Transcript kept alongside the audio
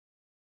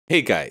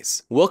Hey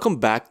guys,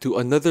 welcome back to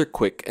another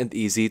quick and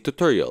easy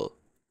tutorial.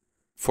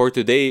 For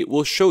today,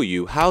 we'll show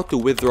you how to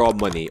withdraw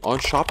money on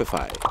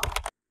Shopify.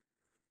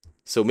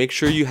 So make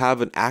sure you have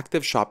an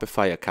active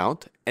Shopify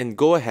account and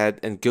go ahead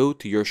and go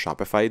to your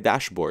Shopify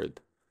dashboard.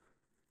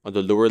 On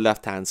the lower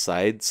left hand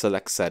side,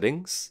 select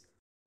Settings,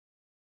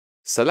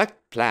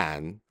 select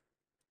Plan,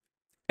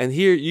 and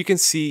here you can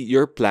see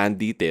your plan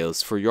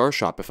details for your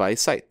Shopify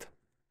site.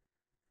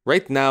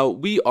 Right now,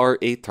 we are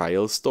a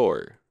trial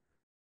store.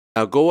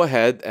 Now go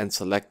ahead and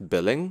select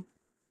Billing.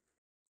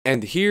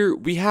 And here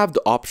we have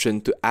the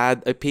option to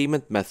add a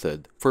payment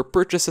method for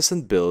purchases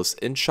and bills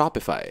in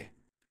Shopify.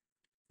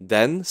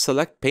 Then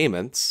select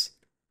Payments.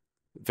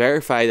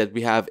 Verify that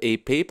we have a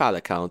PayPal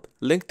account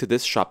linked to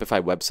this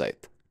Shopify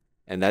website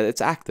and that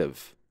it's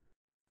active.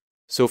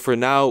 So for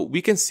now,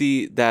 we can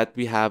see that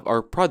we have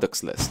our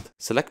products list.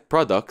 Select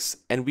Products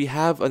and we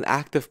have an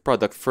active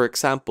product, for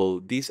example,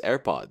 these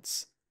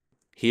AirPods.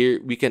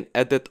 Here, we can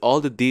edit all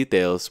the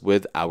details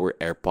with our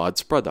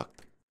AirPods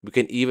product. We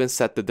can even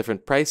set the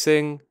different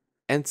pricing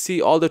and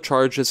see all the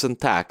charges and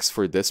tax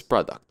for this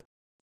product.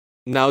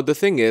 Now, the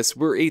thing is,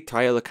 we're a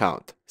trial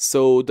account,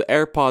 so the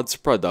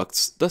AirPods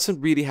products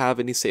doesn't really have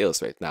any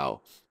sales right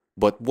now.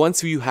 But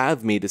once you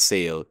have made a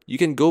sale, you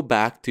can go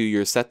back to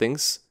your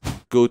settings,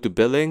 go to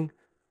billing,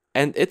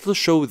 and it will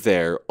show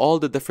there all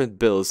the different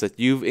bills that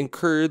you've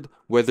incurred,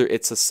 whether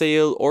it's a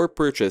sale or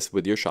purchase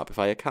with your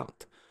Shopify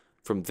account.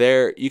 From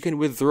there, you can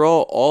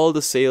withdraw all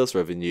the sales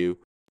revenue,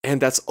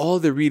 and that's all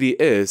there really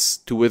is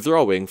to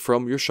withdrawing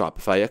from your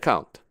Shopify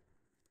account.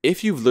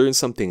 If you've learned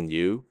something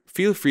new,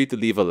 feel free to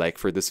leave a like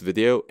for this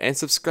video and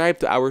subscribe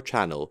to our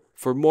channel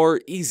for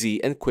more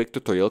easy and quick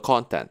tutorial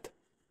content.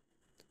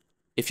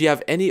 If you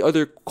have any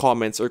other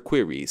comments or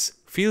queries,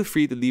 feel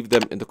free to leave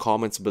them in the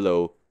comments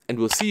below, and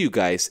we'll see you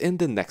guys in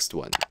the next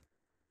one.